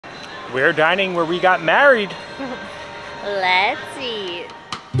We're dining where we got married. Let's eat.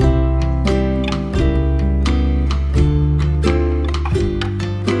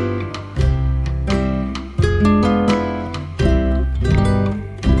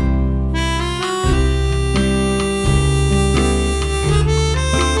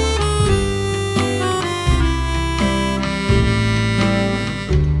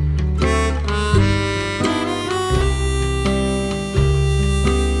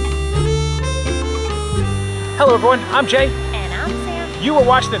 Hello everyone, I'm Jay. And I'm Sam. You are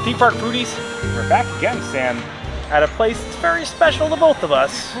watching the Theme Park Foodies. We're back again, Sam, at a place that's very special to both of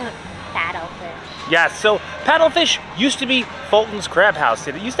us. Paddlefish. Yeah, so Paddlefish used to be Fulton's Crab House.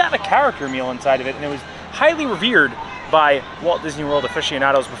 It used to have a character meal inside of it, and it was highly revered by Walt Disney World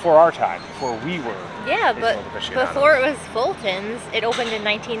aficionados before our time, before we were. Yeah, but before it was Fulton's, it opened in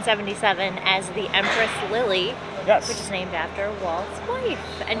 1977 as the Empress Lily. Yes. Which is named after Walt's wife.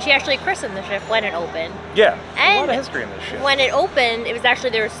 And she actually christened the ship when it opened. Yeah, and a lot of history in this ship. When it opened, it was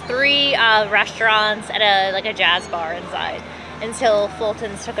actually, there was 3 restaurants and a jazz bar inside. Until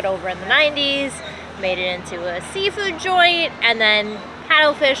Fulton's took it over in the 90s, made it into a seafood joint, and then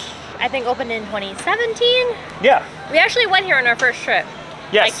Paddlefish, I think, opened in 2017. Yeah. We actually went here on our first trip.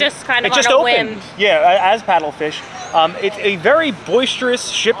 Yes. Like just kind of it just on a opened. whim. Yeah, as Paddlefish. It's a very boisterous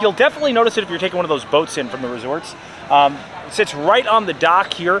ship. You'll definitely notice it if you're taking one of those boats in from the resorts. It sits right on the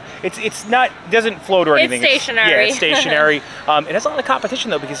dock here. It doesn't float or anything. It's stationary. It's stationary. It has a lot of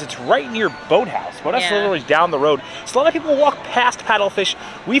competition though because it's right near Boathouse. Boathouse is literally down the road. So a lot of people walk past Paddlefish.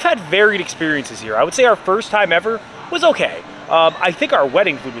 We've had varied experiences here. I would say our first time ever was okay. I think our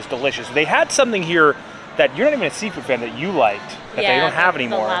wedding food was delicious. They had something here that you're not even a seafood fan that you liked that they don't have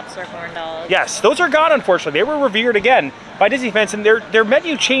anymore. The lobster corn dogs. Yes, those are gone unfortunately. They were revered again by Disney fans, and their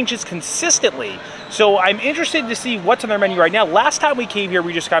menu changes consistently. So I'm interested to see what's on their menu right now. Last time we came here,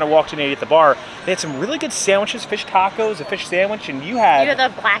 we just kind of walked in and ate at the bar. They had some really good sandwiches, fish tacos, a fish sandwich, and you had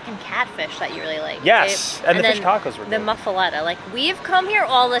the blackened catfish that you really like. Yes, and the fish tacos were good. The muffaletta. Like, we've come here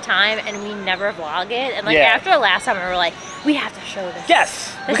all the time and we never vlog it. And like after the last time, we were like, we have to show this.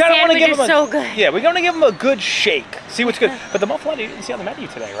 Yes, the sandwich is so good. Yeah, we're gonna give them a good shake. See what's good. But the muffaletta you didn't see on the menu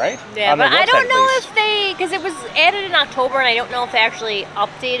today, right? Yeah, but I don't know if they, because it was added in October, and I don't know if they actually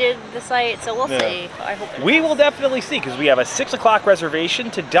updated the site. So we'll see. I hope we will definitely see, because we have a 6 o'clock reservation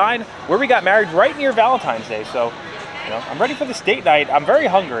to dine where we got married right near Valentine's Day. So, I'm ready for this date night. I'm very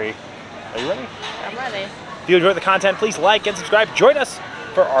hungry. Are you ready? I'm ready. If you enjoyed the content, please like and subscribe. Join us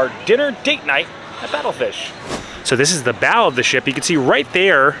for our dinner date night at Paddlefish. So this is the bow of the ship. You can see right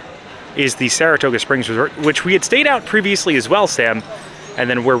there is the Saratoga Springs Resort, which we had stayed out previously as well, Sam. And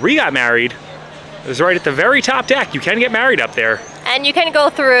then where we got married is right at the very top deck. You can get married up there. And you can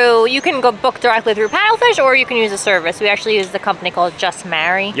go book directly through Paddlefish, or you can use a service. We actually used the company called Just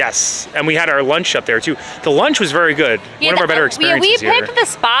Marry. Yes, and we had our lunch up there too. The lunch was very good. One of our better experiences We picked the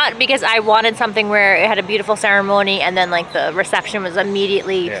spot because I wanted something where it had a beautiful ceremony, and then like the reception was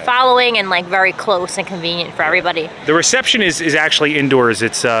immediately following, and like very close and convenient for everybody. The reception is actually indoors.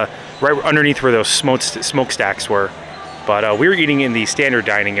 It's right underneath where those smokestacks were. But we were eating in the standard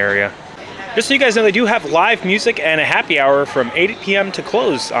dining area. Just so you guys know, they do have live music and a happy hour from 8 p.m. to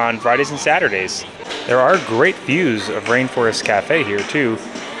close on Fridays and Saturdays. There are great views of Rainforest Cafe here too.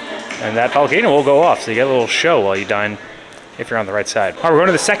 And that volcano will go off, so you get a little show while you dine if you're on the right side. All right, we're going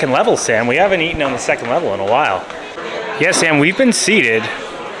to the second level, Sam. We haven't eaten on the second level in a while. Yeah, Sam, we've been seated.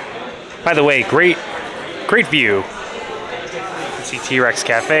 By the way, great view. You can see T-Rex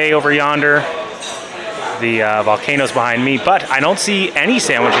Cafe over yonder. The volcano's behind me, but I don't see any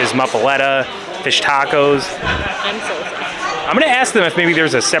sandwiches, muffaletta, fish tacos. I'm so sad. I'm gonna ask them if maybe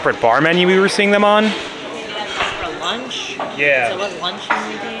there's a separate bar menu we were seeing them on. For lunch? Yeah. So what lunch can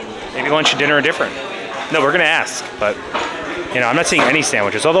we do? Maybe lunch and dinner are different. No, we're gonna ask, but I'm not seeing any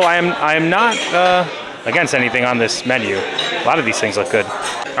sandwiches. Although I am not against anything on this menu. A lot of these things look good.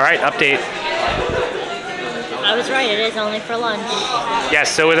 All right, update. I was right, it is only for lunch. Yes,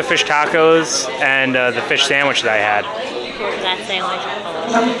 so were the fish tacos and the fish sandwich that I had. That sandwich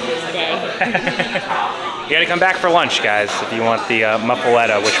all day. You gotta come back for lunch, guys, if you want the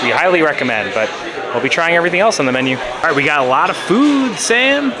muffaletta, which we highly recommend, but we'll be trying everything else on the menu. All right, we got a lot of food,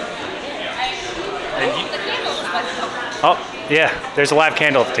 Sam. Oh, yeah, there's a live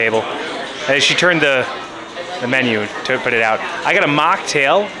candle at the table. She turned the menu to put it out. I got a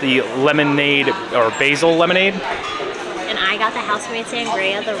mocktail, the lemonade or basil lemonade. And I got the house-made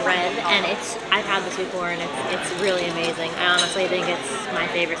sangria, the red, and I've had this before, and it's really amazing. I honestly think it's my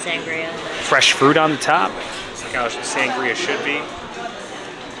favorite sangria. Fresh fruit on the top. It's like how sangria should be.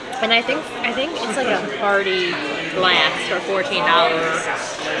 And I think it's like a hearty glass for $14.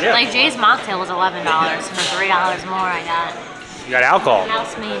 Yeah. Like Jay's mocktail was $11, so for $3 more I got You got alcohol.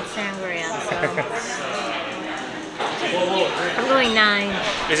 house-made sangria. So I'm going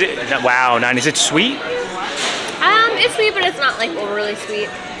 9. Is it? Wow, 9. Is it sweet? It's sweet, but it's not like overly sweet.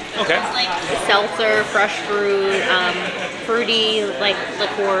 Okay. It's like seltzer, fresh fruit, fruity like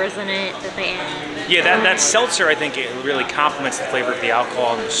liqueurs in it that they add. Yeah, that seltzer, I think, it really complements the flavor of the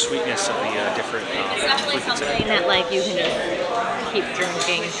alcohol and the sweetness of the different. It's definitely something that like you can just keep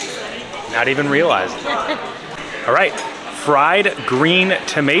drinking. Not even realize. All right, fried green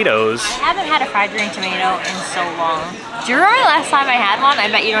tomatoes. I haven't had a fried green tomato in so long. Do you remember last time I had one? I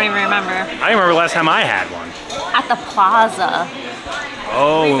bet you don't even remember. I remember last time I had one. At the plaza.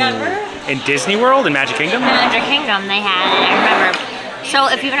 Oh, Remember? In Disney World, in Magic Kingdom? In Magic Kingdom, they had it, I remember.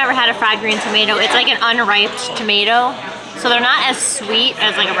 So if you've never had a fried green tomato, it's like an unripe tomato. So they're not as sweet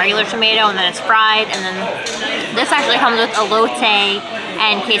as like a regular tomato, and then it's fried, and then this actually comes with elote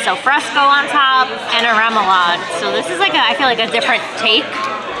and queso fresco on top, and a remoulade. So this is like I feel like a different take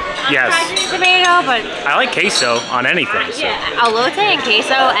on Yes. fried green tomato, but I like queso on anything. So. yeah, elote and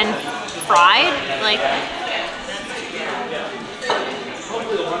queso and fried, like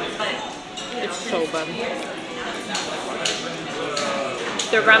it's so good.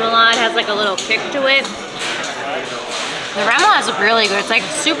 The remoulade has like a little kick to it. The remoulade is really good. It's like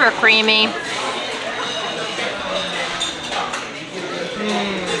super creamy.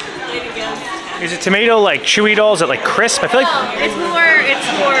 Is it tomato like chewy doll? Is it like crisp? I feel like. It's more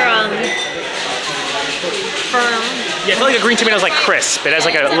firm. Yeah, I feel like a green tomato is like crisp. It has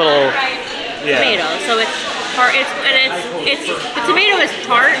like a little. Yeah. Tomato, so it's tart. It's the tomato is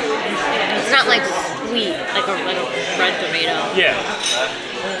tart. It's not like sweet like a red tomato. Yeah.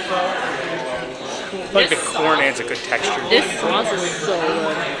 I feel like the corn adds a good texture. This sauce is so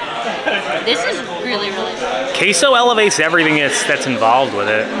good. This is really, really good. Queso elevates everything that's involved with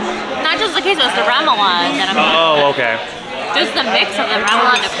it. Not just the queso, it's the remoulade that I'm talking Oh, okay. about. Just the mix of the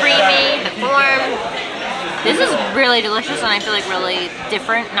remoulade, the creamy, the corn. This is really delicious and I feel like really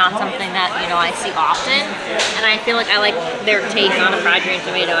different, not something that, you know, I see often. And I feel like I like their take on a fried green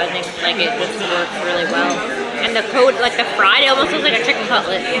tomato. I think like it just works really well. And the coat, like the fried, it almost looks like a chicken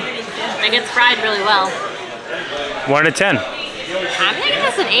cutlet. Like it's fried really well. 1 to 10. I'm thinking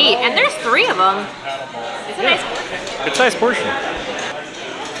this an 8, and there's 3 of them. It's a nice portion. Good sized portion.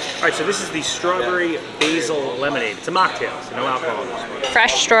 All right, so this is the strawberry basil lemonade. It's a mocktail, so no alcohol in this one.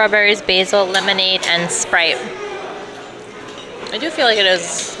 Fresh strawberries, basil, lemonade, and Sprite. I do feel like it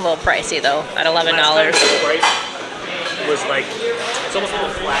is a little pricey though, at $11. Sprite was like, it's almost a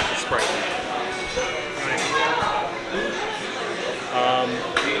little flat with Sprite.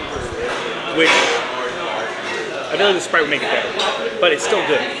 Which, I feel like the Sprite would make it better, but it's still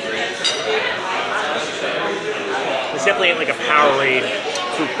good. It's definitely ain't like a Powerade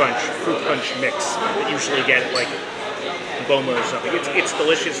fruit punch mix that you usually get at like Boma or something. It's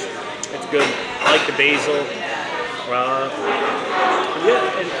delicious. It's good. I like the basil.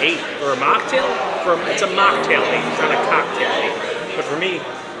 Yeah, an 8 for a mocktail. It's a mocktail 8. It's not a cocktail 8. But for me,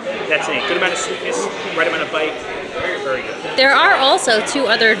 that's an 8. Good amount of sweetness, right amount of bite. Very, very good. There are also 2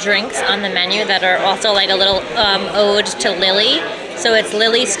 other drinks on the menu that are also like a little ode to Lily. So it's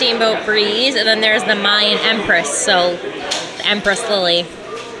Lily Steamboat Breeze, and then there's the Mayan Empress. So the Empress Lily.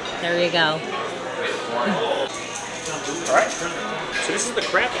 There you go. All right. So this is the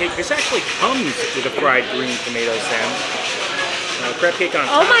crab cake. This actually comes with a fried green tomato sandwich. Crab cake on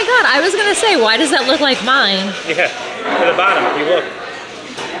top. Oh my god, I was gonna say, why does that look like mine? Yeah, at the bottom, if you look.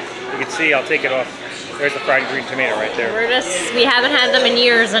 You can see, I'll take it off. There's the fried green tomato right there. We haven't had them in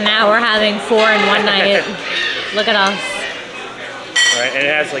years, and now we're having 4 in one night. Look at us. All right, and it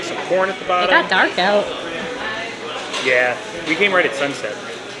has like some corn at the bottom. It got dark out. Yeah, we came right at sunset.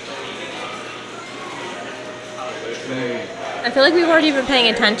 I feel like we weren't even paying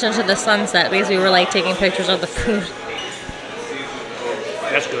attention to the sunset because we were like taking pictures of the food.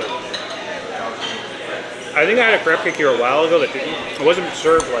 That's good. I think I had a crab cake here a while ago that it wasn't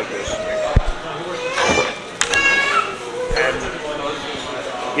served like this. And,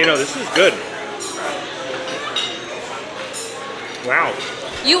 you know, this is good. Wow.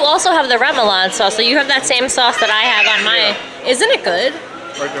 You also have the remoulade sauce, so you have that same sauce that I have on mine. Yeah. Isn't it good?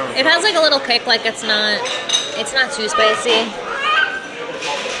 Right there. It has like a little kick, like it's not too spicy.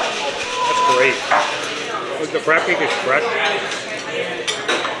 That's great. Look, the crab cake is fresh.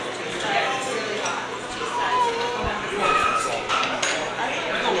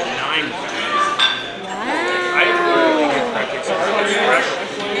 I really like crab cake sauce. It's fresh.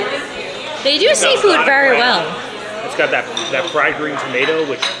 They do seafood very well. It's got that fried green tomato,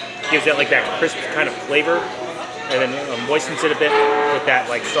 which gives it like that crisp kind of flavor. and then moistens it a bit with that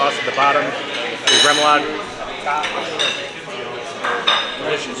like sauce at the bottom, the remoulade.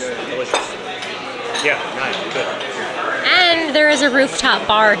 Delicious, delicious. Yeah, nice, good. And there is a rooftop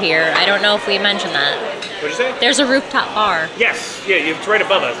bar here. I don't know if we mentioned that. What'd you say? There's a rooftop bar. Yes, yeah, it's right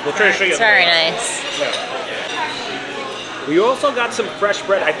above us. We'll try to show you. It's very nice. Yeah. We also got some fresh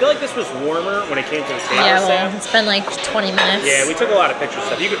bread. I feel like this was warmer when it came to the table. Yeah, well, it's been like 20 minutes. Yeah, we took a lot of pictures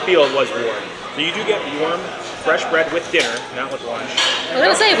of it. You could feel it was warm. So you do get warm, fresh bread with dinner, not with lunch. I was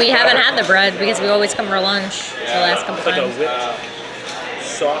gonna say, we haven't had the bread because we always come for lunch the last couple times. It's like a whipped,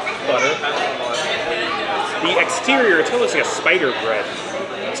 soft butter. The exterior, it looks like a spider bread.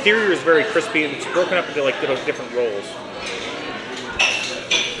 The exterior is very crispy and it's broken up into like different rolls.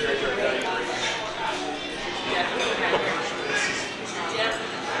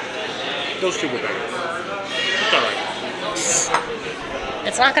 Those two were better. It's all right.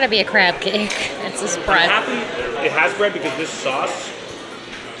 It's not going to be a crab cake. It's this bread. I'm happy it has bread because this sauce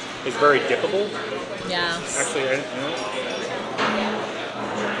is very dippable. Yeah. Actually, I didn't know.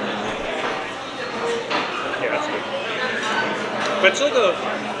 Yeah, that's good. But it's like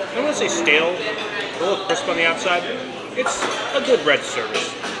I don't want to say stale, a little crisp on the outside. It's a good bread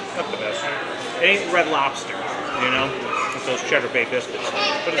service. Not the best. It ain't Red Lobster, you know? With those cheddar bay biscuits.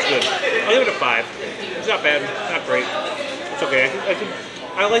 But it's good. I'll give it a 5. It's not bad, not great. It's okay.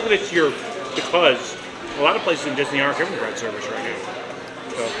 I like that it's here because a lot of places in Disney aren't giving bread service right now.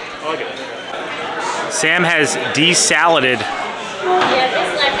 So, I like it. Sam has desaladed. Yeah,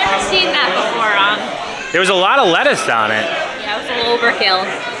 I've never seen that before. There was a lot of lettuce on it. Yeah, it was a little overkill.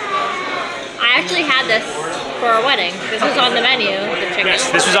 I actually had this for our wedding. This was on the menu, the chicken.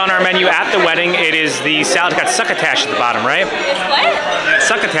 Yes, this was on our menu at the wedding. It is the salad. It's got succotash at the bottom, right? It's what?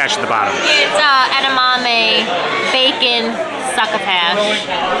 Succotash at the bottom. It's edamame bacon succotash.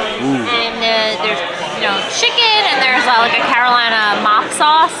 Ooh. And there's chicken, and there's like a Carolina mop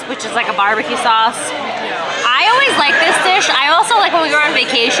sauce, which is like a barbecue sauce. I always like this dish. I also like when we were on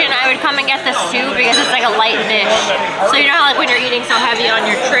vacation, I would come and get this too because it's like a light dish. So you know how like when you're eating so heavy on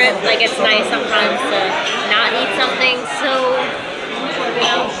your trip, like it's nice sometimes to not eat something so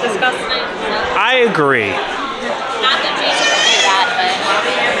disgusting. I agree. Not that Jason would do that, but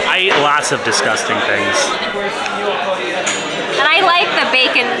I eat lots of disgusting things. And I like the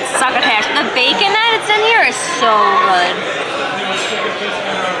bacon succotash. The bacon that it's in here is so good.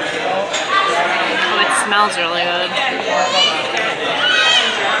 Oh, it smells really good.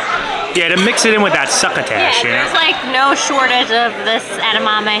 Yeah, to mix it in with that succotash, you know? There's like no shortage of this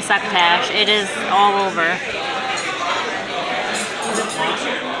edamame succotash. It is all over.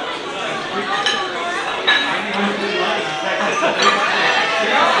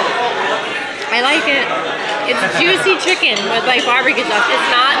 I like it. It's juicy chicken with like barbecue sauce.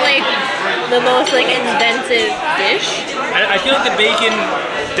 It's not like the most like inventive dish. I feel like the bacon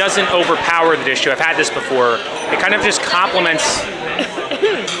doesn't overpower the dish too. I've had this before. It kind of just complements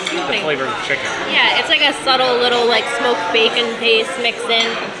the flavor of the chicken. Yeah, it's like a subtle little like smoked bacon paste mixed in.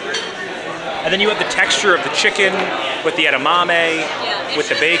 And then you have the texture of the chicken with the edamame, with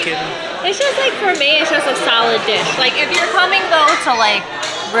the bacon. It's just like, for me, it's just a solid dish. Like if you're coming though to like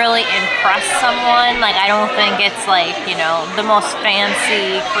really impress someone, like I don't think it's like, the most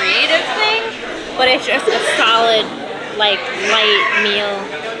fancy creative thing, but it's just a solid like light meal.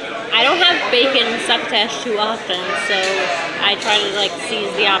 I don't have bacon succotash too often, so I try to like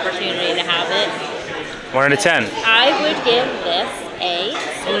seize the opportunity to have it. 1 out of 10. I would give this a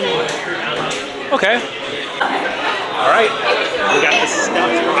 7. Okay. All right. We got the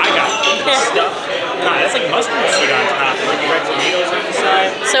stuff. I got the stuff. God, that's like mustard seed on top, like red tomatoes on the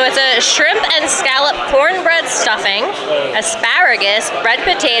side. So it's a shrimp and scallop cornbread stuffing, asparagus, red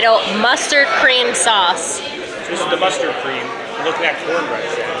potato, mustard cream sauce. This is the mustard cream. Look at that cornbread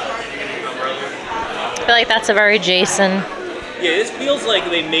sauce. I feel like that's a very Jason. Yeah, this feels like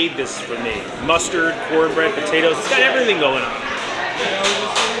they made this for me. Mustard, cornbread, potatoes. It's got everything going on.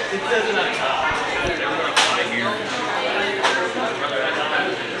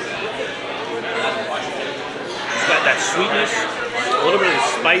 It's got that sweetness, a little bit of the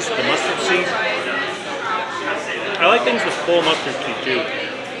spice with the mustard seed. I like things with full mustard seed too.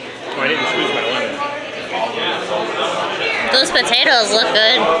 Oh, I didn't squeeze my lemon. Those potatoes look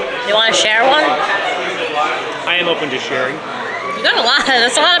good. You want to share one? I am open to sharing. You got a lot.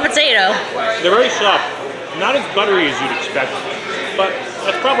 That's a lot of potato. They're very soft. Not as buttery as you'd expect, but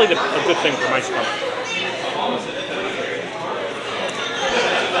that's probably a good thing for my stomach.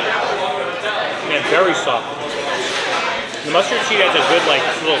 Man, very soft. The mustard seed has a good, like,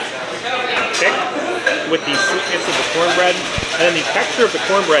 little kick with the sweetness of the cornbread, and then the texture of the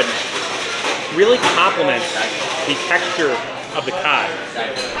cornbread really complements the texture of the cod.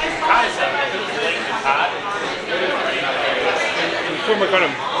 Cod is a cod. The former kind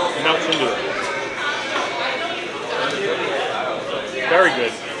of melts into it. Very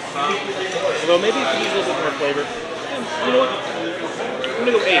good. Although maybe it could use a little bit more flavor. You know what? I'm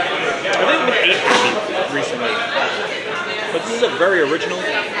gonna go 8. I think I've been 8 happy recently. But this is a very original,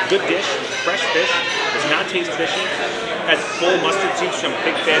 good dish, fresh fish. Does not taste fishy. Has full mustard seeds, which I'm a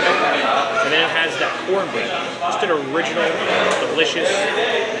big fan of. And then it has that cornbread. Just an original, delicious.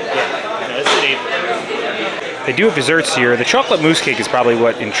 Yeah, no, this is an 8. They do have desserts here. The chocolate mousse cake is probably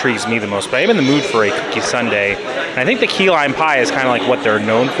what intrigues me the most, but I'm in the mood for a cookie sundae. And I think the key lime pie is kind of like what they're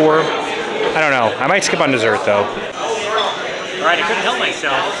known for. I don't know. I might skip on dessert though. All right, I couldn't help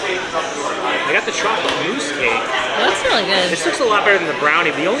myself. I got the chocolate mousse cake. That's really good. This looks a lot better than the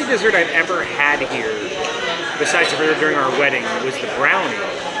brownie. The only dessert I've ever had here, besides during our wedding, was the brownie.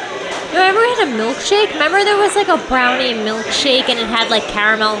 You ever had a milkshake? Remember there was like a brownie milkshake and it had like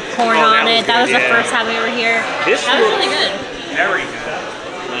caramel corn on it? That was the first time we were here. This that was really good. Very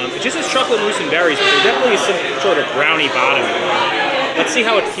good. It just has chocolate mousse and berries, but there definitely is some sort of brownie bottom. Let's see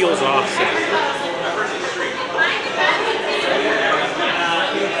how it peels off.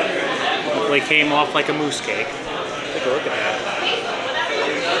 Hopefully it came off like a mousse cake. Take a look at that.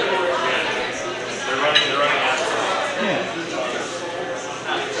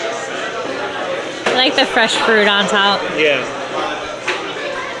 I like the fresh fruit on top. Yeah.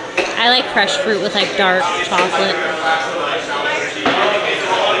 I like fresh fruit with like dark chocolate.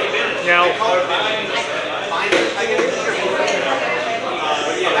 Now,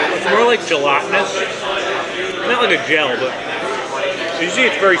 it's more like gelatinous. Not like a gel, but you see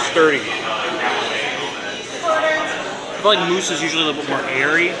it's very sturdy. I feel like mousse is usually a little bit more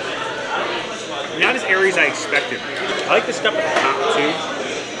airy. Not as airy as I expected. I like the stuff at the top too.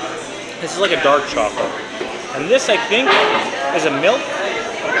 This is like a dark chocolate. And this, I think, is a milk.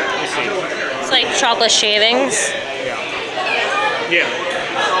 Let me see. It's like chocolate shavings. Yeah. Yeah.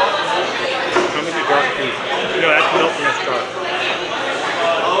 How many dark food? No, that's milk and that's dark.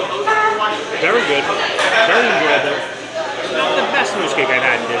 Very good. Very enjoyable. Not the best mousse cake I've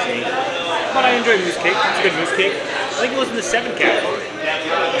had in Disney. But I enjoy mousse cake. It's a good mousse cake. I think it was in the 7 category.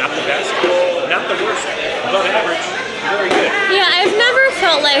 Not the best. Not the worst. Above average. Very good. Yeah, I've never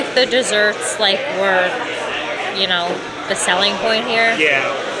felt like the desserts were, you know, the selling point here. Yeah.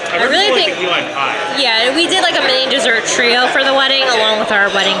 I really think the key lime pie. Yeah, we did like a mini dessert trio for the wedding along with our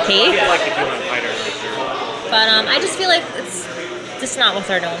wedding cake. I like the key lime pie this year. But I just feel like it's just not what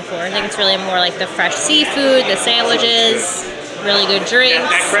they're known for. I think it's really more like the fresh seafood, the sandwiches, really good drinks.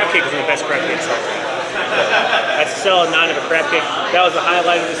 That crab cake was one of the best crab cakes ever. That's a solid 9 of a crab cake. That was the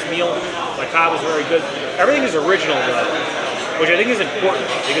highlight of this meal. The cod was very good. Everything is original though, which I think is important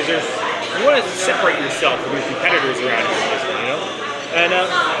because you want to separate yourself from your competitors around here, you know? And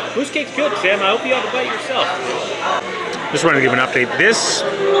mousse cake's good, Sam. I hope you have a bite yourself. Just wanted to give an update. This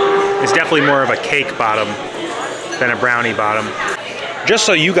is definitely more of a cake bottom than a brownie bottom. Just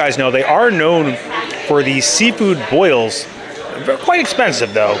so you guys know, they are known for these seafood boils. They're quite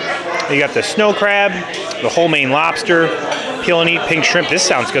expensive though. You got the snow crab, the whole Maine lobster, peel and eat pink shrimp. This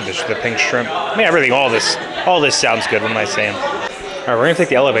sounds good, the pink shrimp. I mean, everything, all this sounds good. What am I saying? All right, we're gonna take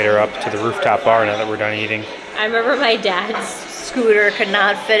the elevator up to the rooftop bar now that we're done eating. I remember my dad's scooter could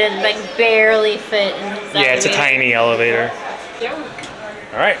not fit in, like barely fit in. Yeah, it's a tiny elevator.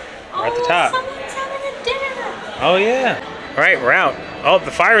 All right, we're at the top. Someone's having a dinner. Oh yeah. All right, we're out. Oh,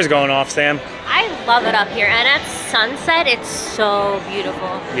 the fire's going off, Sam. I love it up here, and at sunset, it's so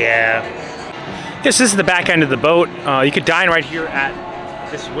beautiful. Yeah. This is the back end of the boat. You could dine right here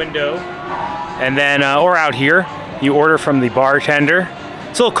at this window, and then, or out here. You order from the bartender.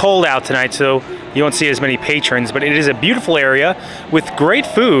 It's a little cold out tonight, so you won't see as many patrons, but it is a beautiful area with great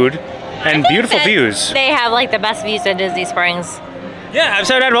food and beautiful views. They have like the best views in Disney Springs. Yeah, I've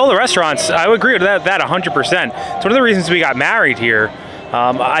said out of all the restaurants, I would agree with that 100%. It's one of the reasons we got married here.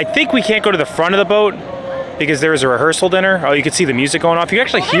 I think we can't go to the front of the boat because there's a rehearsal dinner. Oh, you can see the music going off. You can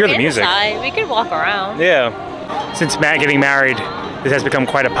actually hear the music. We could walk around. Yeah. Since getting married, this has become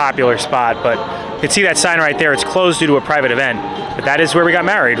quite a popular spot, but you can see that sign right there. It's closed due to a private event, but that is where we got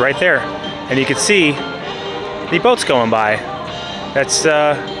married, right there. And you can see the boats going by. That's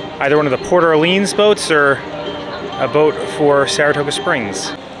either one of the Port Orleans boats or a boat for Saratoga Springs.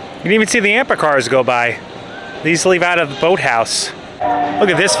 You can even see the Ampa cars go by. These leave out of the boathouse. Look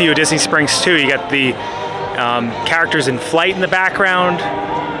at this view of Disney Springs too. You got the characters in flight in the background,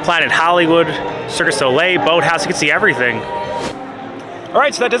 Planet Hollywood, Cirque du Soleil, boathouse. You can see everything. All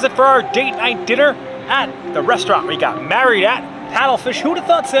right, so that does it for our date night dinner at the restaurant we got married at, Paddlefish. Who would have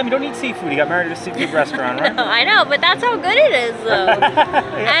thought, Sam? You don't need seafood. You got married at a seafood restaurant, right? I know, but that's how good it is, though.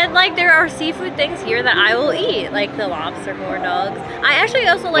 And like, there are seafood things here that I will eat, like the lobster corn dogs. I actually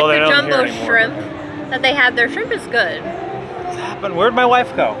also like the jumbo shrimp that they have. Their shrimp is good. But where'd my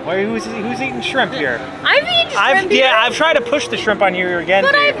wife go? Who's eating shrimp here? I've eaten shrimp here. Yeah, I've tried to push the shrimp on you again.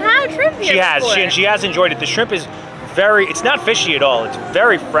 But I've had shrimp here. She has. She has enjoyed it. The shrimp is it's not fishy at all. It's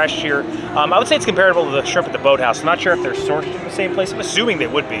very fresh here. I would say it's comparable to the shrimp at the boathouse. I'm not sure if they're sourced in the same place. I'm assuming they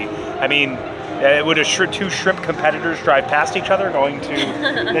would be. I mean, would two shrimp competitors drive past each other going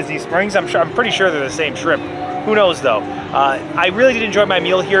to Disney Springs? I'm pretty sure they're the same shrimp. Who knows though? I really did enjoy my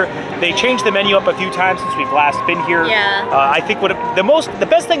meal here. They changed the menu up a few times since we've last been here. Yeah. I think the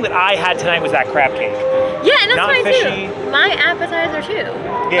best thing that I had tonight was that crab cake. Yeah, and that's Not mine fishy. too. My appetizer too.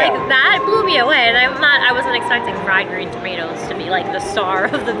 Yeah. Like that blew me away, and I wasn't expecting fried green tomatoes to be like the star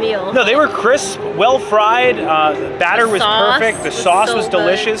of the meal. No, they were crisp, well fried. Batter was perfect. The sauce was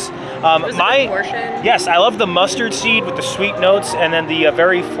delicious. It was a good portion. Yes, I love the mustard seed with the sweet notes, and then the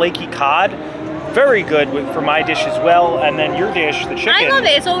very flaky cod. Very good for my dish as well, and then your dish, the chicken. I love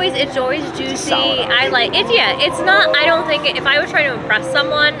it. It's always juicy. I like it. Yeah, it's not. I don't think if I was trying to impress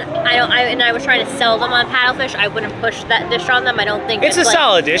someone, and I was trying to sell them on Paddlefish, I wouldn't push that dish on them. I don't think it's a like,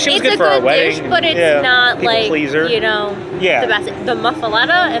 solid dish. It was good for our wedding. Dish, but it's not like pleaser. You know the best. The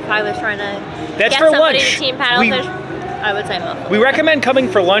muffaletta. If I was trying to get for somebody lunch. to team Paddlefish. I would say muffaletta. We recommend coming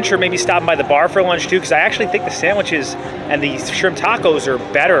for lunch or maybe stopping by the bar for lunch too, because I actually think the sandwiches and the shrimp tacos are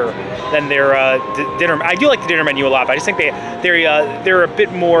better than their dinner. I do like the dinner menu a lot, but I just think they're a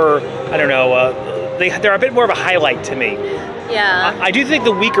bit more. I don't know. They're a bit more of a highlight to me. Yeah. I do think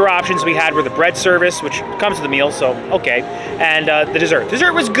the weaker options we had were the bread service, which comes with the meal, so okay, and the dessert.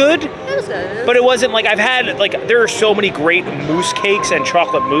 Dessert was good. It was good. But it wasn't like there are so many great mousse cakes and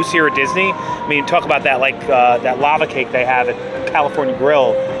chocolate mousse here at Disney. I mean, talk about that that lava cake they have at California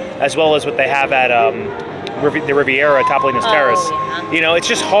Grill, as well as what they have at the Riviera, Topolino's Terrace. Yeah. You know, it's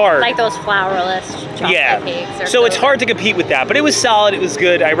just hard. Like those flourless chocolate cakes. So it's hard to compete with that, but it was solid. It was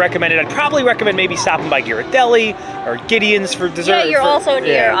good. I recommend it. I'd probably recommend maybe stopping by Ghirardelli or Gideon's for dessert. Yeah, you're also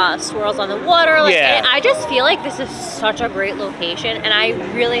near Swirls on the Water. Yeah. I just feel like this is such a great location, and I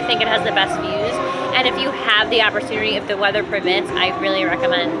really think it has the best views. And if you have the opportunity, if the weather permits, I really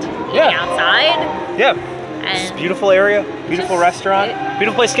recommend eating outside. Yeah. It's a beautiful area, beautiful restaurant,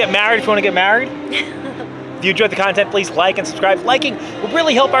 beautiful place to get married if you want to get married. If you enjoyed the content, please like and subscribe. Liking will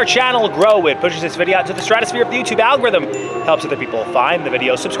really help our channel grow. It pushes this video out to the stratosphere of the YouTube algorithm, helps other people find the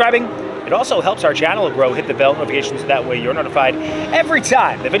video. Subscribing, it also helps our channel grow. Hit the bell notifications, that way you're notified every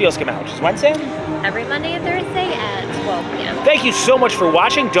time the videos come out, which is Wednesday? Every Monday and Thursday at 12 p.m. Thank you so much for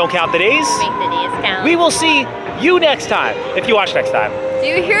watching. Don't count the days. Make the days count. We will see you next time, if you watch next time. Do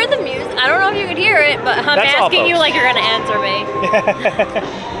you hear the music? I don't know if you could hear it, but I'm asking you like you're going to answer me.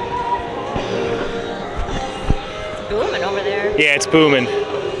 Booming over there. Yeah, it's booming.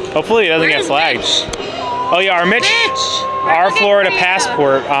 Hopefully it doesn't get flagged. Oh yeah, our Mitch. Our Florida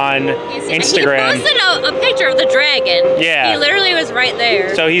passport on Instagram. He posted a picture of the dragon. Yeah. He literally was right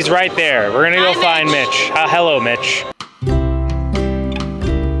there. So he's right there. We're gonna go find Mitch. Hello, Mitch.